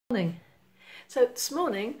Morning. So this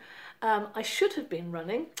morning I should have been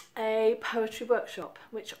running a poetry workshop,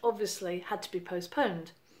 which obviously had to be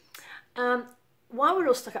postponed. While we're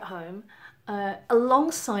all stuck at home,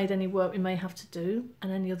 alongside any work we may have to do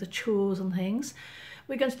and any other chores and things,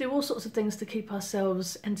 we're going to do all sorts of things to keep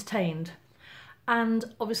ourselves entertained. And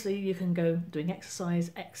obviously you can go doing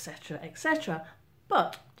exercise, etc, etc.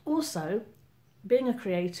 But also, being a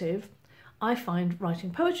creative, I find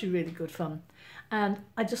writing poetry really good fun. And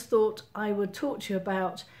I just thought I would talk to you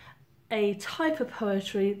about a type of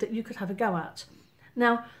poetry that you could have a go at.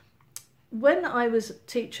 Now, when I was a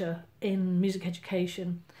teacher in music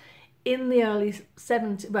education, in the early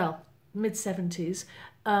 70s, well, mid-70s,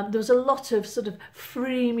 there was a lot of sort of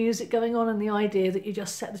free music going on, and the idea that you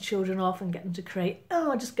just set the children off and get them to create,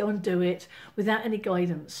 just go and do it without any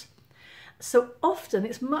guidance. So often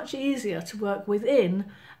it's much easier to work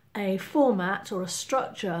within a format or a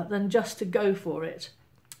structure than just to go for it.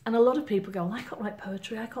 And a lot of people go, well, I can't write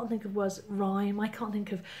poetry, I can't think of words that rhyme, I can't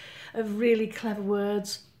think of really clever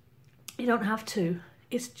words. You don't have to.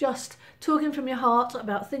 It's just talking from your heart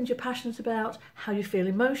about things you're passionate about, how you feel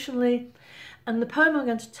emotionally. And the poem I'm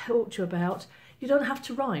going to talk to you about, you don't have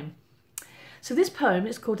to rhyme. So this poem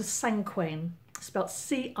is called a Cinquain, spelled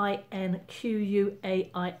C-I-N-Q-U-A-I-N.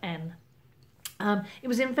 It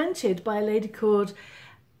was invented by a lady called,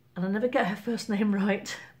 and I never get her first name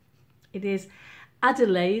right, it is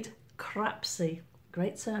Adelaide Crapsey,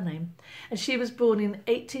 great surname. And she was born in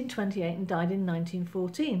 1828 and died in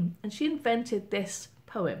 1914. And she invented this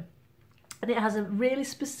poem. And it has a really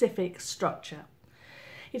specific structure.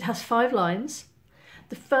 It has 5 lines.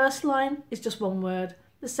 The first line is just 1 word.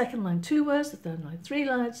 The second line 2 words. The third line 3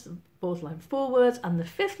 lines. The fourth line 4 words. And the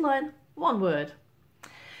fifth line 1 word.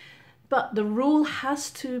 But the rule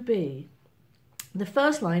has to be, the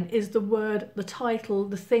first line is the word, the title,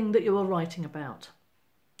 the thing that you are writing about.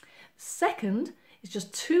 Second is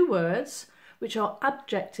just 2 words, which are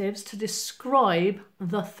adjectives to describe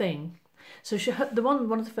the thing. So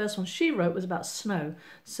one of the first ones she wrote was about snow.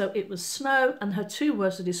 So it was snow, and her 2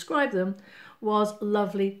 words to describe them was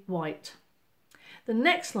lovely white. The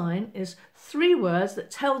next line is 3 words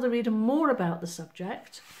that tell the reader more about the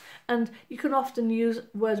subject. And you can often use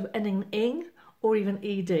words ending ing or even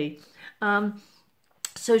ed.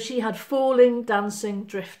 So she had falling, dancing,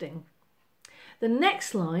 drifting. The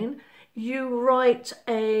next line, you write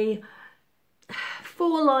a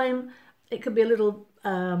 4-line, it could be a little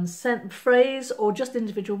phrase or just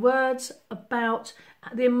individual words about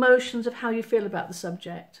the emotions of how you feel about the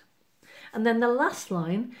subject. And then the last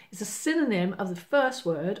line is a synonym of the first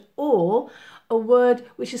word or a word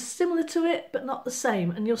which is similar to it but not the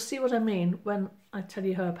same. And you'll see what I mean when I tell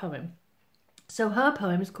you her poem. So her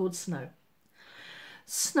poem is called Snow.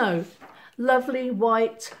 Snow, lovely,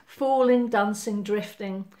 white, falling, dancing,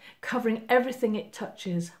 drifting, covering everything it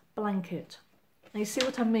touches, blanket. Now you see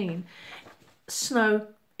what I mean? Snow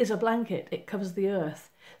is a blanket, it covers the earth.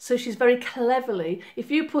 So she's very cleverly,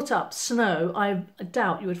 if you put up snow, I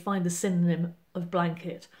doubt you would find the synonym of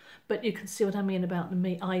blanket, but you can see what I mean about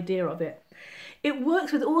the idea of it. It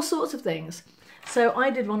works with all sorts of things. So I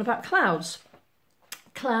did one about clouds.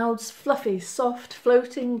 Clouds, fluffy, soft,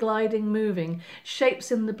 floating, gliding, moving,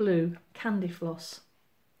 shapes in the blue, Candyfloss.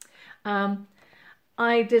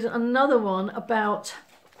 I did another one about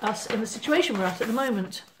us in the situation we're at the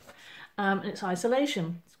moment. And it's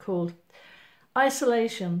isolation. It's called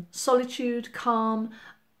Isolation, Solitude, Calm,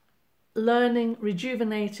 Learning,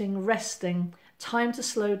 Rejuvenating, Resting, Time to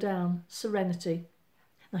Slow Down, Serenity.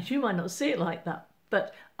 Now you might not see it like that,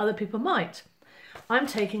 but other people might. I'm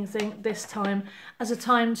taking this time as a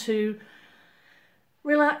time to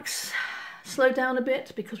relax, slow down a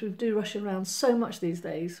bit, because we do rush around so much these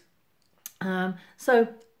days. So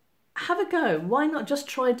have a go. Why not just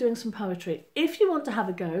try doing some poetry? If you want to have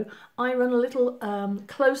a go, I run a little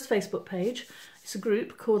closed Facebook page. It's a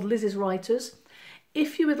group called Liz's Writers.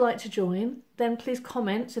 If you would like to join, then please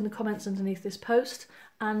comment in the comments underneath this post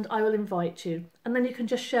and I will invite you. And then you can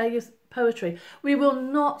just share your poetry. We will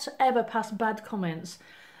not ever pass bad comments.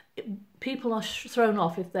 People are thrown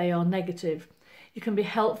off if they are negative. You can be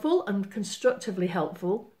helpful and constructively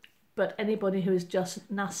helpful, but anybody who is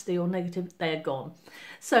just nasty or negative, they're gone.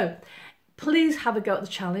 So please have a go at the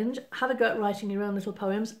challenge. Have a go at writing your own little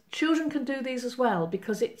poems. Children can do these as well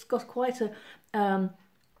because it's got quite an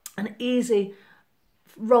easy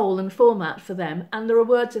role and format for them, and there are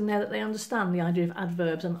words in there that they understand, the idea of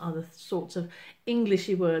adverbs and other sorts of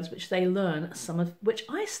Englishy words which they learn, some of which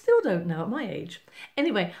I still don't know at my age.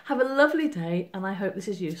 Anyway, have a lovely day and I hope this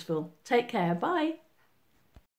is useful. Take care. Bye.